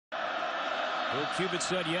Bill Cubit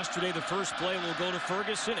said yesterday the first play will go to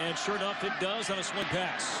Ferguson, and sure enough it does on a swing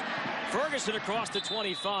pass. Ferguson across the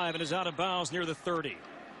 25 and is out of bounds near the 30.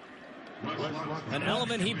 An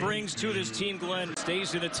element he brings to this team, Glenn,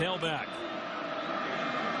 stays in a tailback.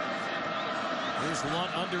 Here's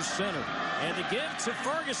Lunt under center. And the give to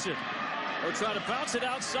Ferguson. They'll try to bounce it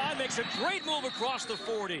outside. Makes a great move across the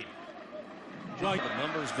 40. Right. The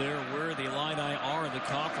numbers there where the Illini are in the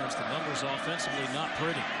conference. The numbers offensively not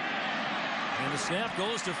pretty. And the snap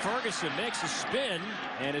goes to Ferguson. Makes a spin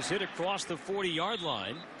and is hit across the 40-yard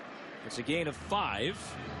line. It's a gain of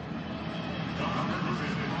 5.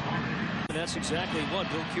 And that's exactly what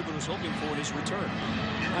Bill Cubit was hoping for in his return.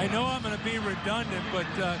 I know I'm going to be redundant, but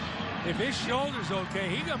if his shoulder's okay,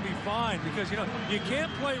 he's going to be fine because, you know, you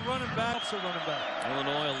can't play running back.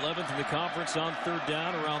 Illinois 11th in the conference on third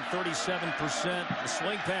down, around 37%. The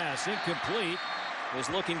swing pass incomplete. Was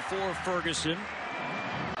looking for Ferguson.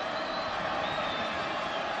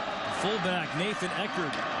 Fullback Nathan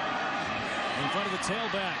Eckert in front of the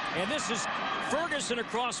tailback. And this is Ferguson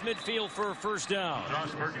across midfield for a first down.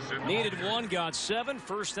 Needed 1, got 7.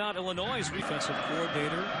 First out, Illinois' defensive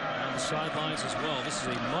coordinator on the sidelines as well. This is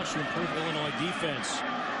a much improved Illinois defense.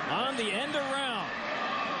 On the end around.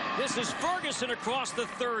 This is Ferguson across the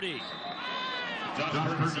 30.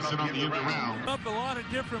 Ferguson on the end around. Up a lot of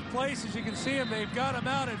different places. You can see him. They've got him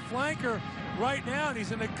out at flanker right now, and he's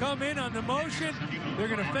going to come in on the motion. They're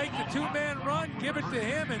going to fake the 2-man run, give it to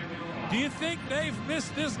him, and do you think they've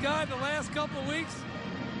missed this guy the last couple of weeks?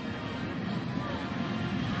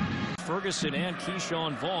 Ferguson and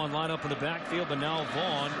Keyshawn Vaughn line up in the backfield, but now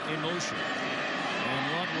Vaughn in motion.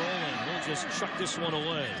 And Lunt rolling. We'll just chuck this one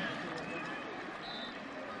away.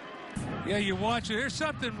 Yeah, you watch it. There's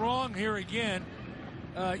something wrong here again.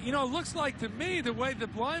 You know, it looks like to me the way the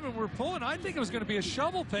linemen were pulling, I think it was going to be a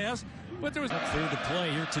shovel pass, but there was clear to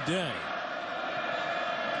play here today.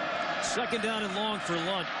 Second down and long for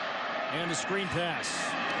Lunt. And the screen pass.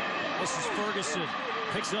 This is Ferguson.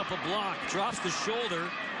 Picks up a block, drops the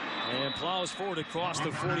shoulder, and plows forward across the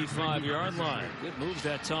 45-yard line. Good moves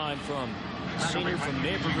that time from senior from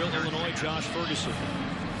Naperville, Illinois, Josh Ferguson.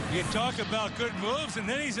 You talk about good moves, and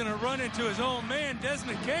then he's going to run into his own man,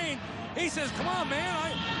 Desmond Kane. He says, come on,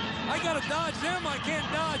 man, I got to dodge them. I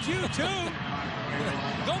can't dodge you, too.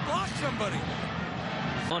 Go block somebody.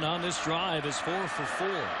 Lunt on this drive is 4 for 4.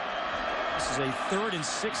 This is a 3rd and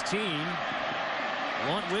 16.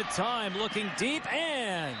 Lunt with time, looking deep,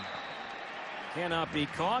 and cannot be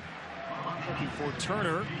caught. Looking for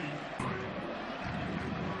Turner.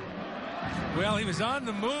 Well, he was on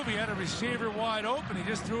the move. He had a receiver wide open. He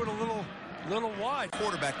just threw it a little wide.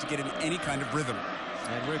 Quarterback to get in any kind of rhythm.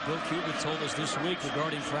 And Rick, Bill Cubit told us this week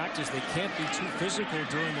regarding practice, they can't be too physical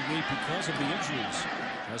during the week because of the injuries.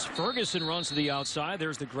 As Ferguson runs to the outside,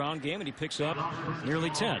 there's the ground game, and he picks up nearly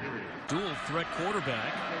 10. Dual threat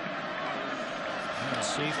quarterback. And a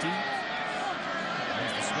safety.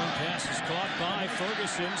 As the swing pass is caught by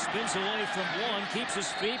Ferguson. Spins away from one, keeps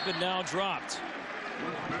his feet, but now dropped.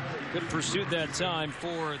 Good pursuit that time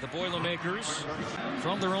for the Boilermakers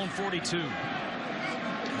from their own 42.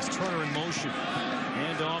 As Turner in motion.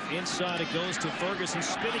 Handoff inside, it goes to Ferguson,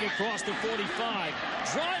 spinning across the 45,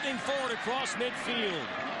 driving forward across midfield.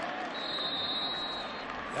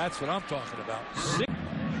 That's what I'm talking about.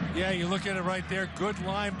 Yeah, you look at it right there. Good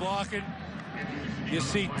line blocking. You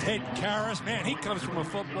see Ted Karras. Man, he comes from a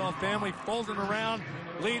football family, folding around,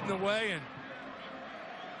 leading the way, and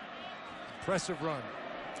impressive run.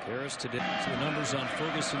 Karras today. So the numbers on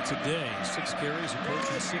Ferguson today. 6 carries,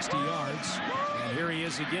 approaching 60 yards. And here he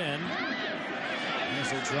is again. As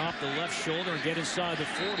they'll drop the left shoulder and get inside the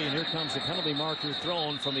 40, and here comes the penalty marker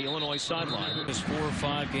thrown from the Illinois sideline. His 4 or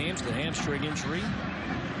 5 games, the hamstring injury.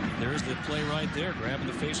 There's the play right there, grabbing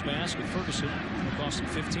the face mask of Ferguson. It cost him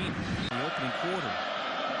 15 in the opening quarter.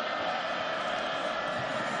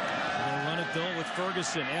 They'll run it though with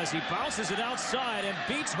Ferguson as he bounces it outside and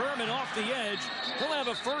beats Herman off the edge. He'll have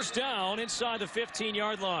a first down inside the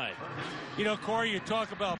 15-yard line. You know, Corey, you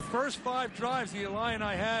talk about first 5 drives the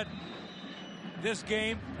Illini had this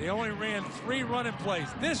game. They only ran 3 running plays.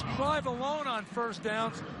 This drive alone on first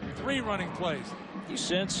downs, 3 running plays. You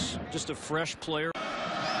sense just a fresh player.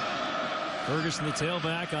 Ferguson, the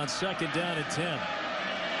tailback, on second down and 10.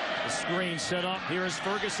 The screen set up. Here is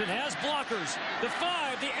Ferguson, has blockers. The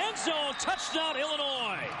 5, the end zone, touchdown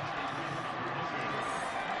Illinois.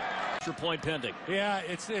 Extra point pending. Yeah,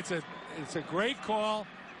 it's a great call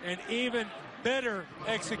and even better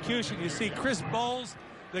execution. You see Chris Bowles,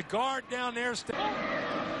 the guard down there.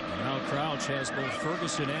 Now Crouch has both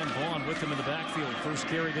Ferguson and Vaughn with him in the backfield. First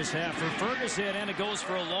carry this half for Ferguson, and it goes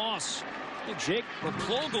for a loss. Jake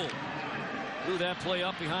Replogle Blew that play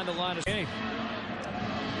up behind the line of game.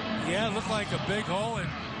 Yeah, it looked like a big hole, and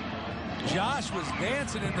Josh was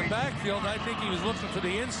dancing in the backfield. I think he was looking for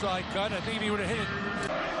the inside cut. I think if he would have hit it.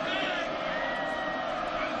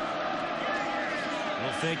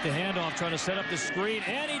 He'll fake the handoff, trying to set up the screen,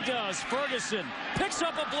 and he does. Ferguson picks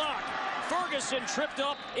up a block. Ferguson tripped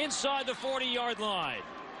up inside the 40-yard line.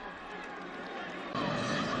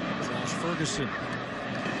 Josh Ferguson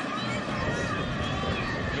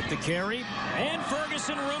with the carry, and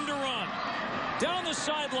Ferguson room to run. Down the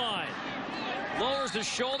sideline. Lowers the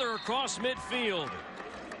shoulder across midfield.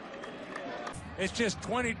 It's just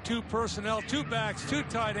 22 personnel, 2 backs, 2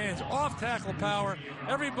 tight ends, off tackle power.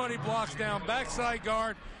 Everybody blocks down, backside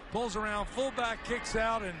guard, pulls around, fullback kicks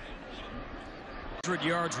out, and 100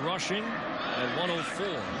 yards rushing at 104.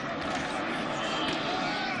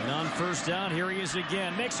 And on first down, here he is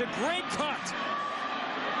again. Makes a great cut.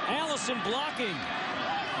 Allison blocking.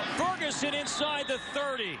 Ferguson inside the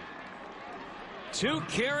 30. 2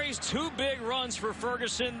 carries, 2 big runs for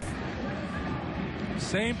Ferguson.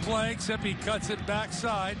 same play, except he cuts it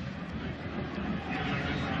backside.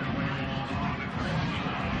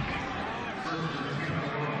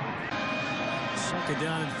 Second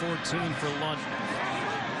down and 14 for Lunt.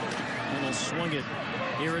 And he'll swing it.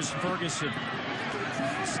 Here is Ferguson.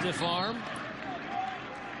 Stiff arm.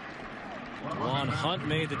 Ron Hunt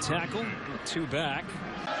made the tackle. 2 back.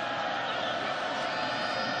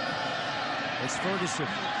 It's Ferguson.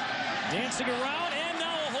 Dancing around, and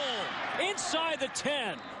now a hole. Inside the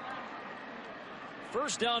 10.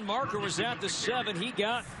 First down marker was at the 7. He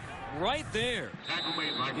got right there.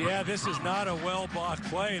 Yeah, this is not a well-blocked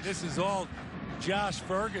play. This is all Josh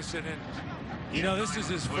Ferguson. And, you know, this is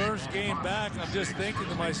his first game back. I'm just thinking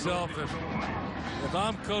to myself, if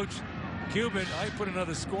I'm Coach Cuban, I put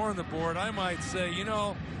another score on the board, I might say, you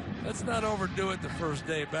know, let's not overdo it the first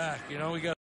day back. You know, we got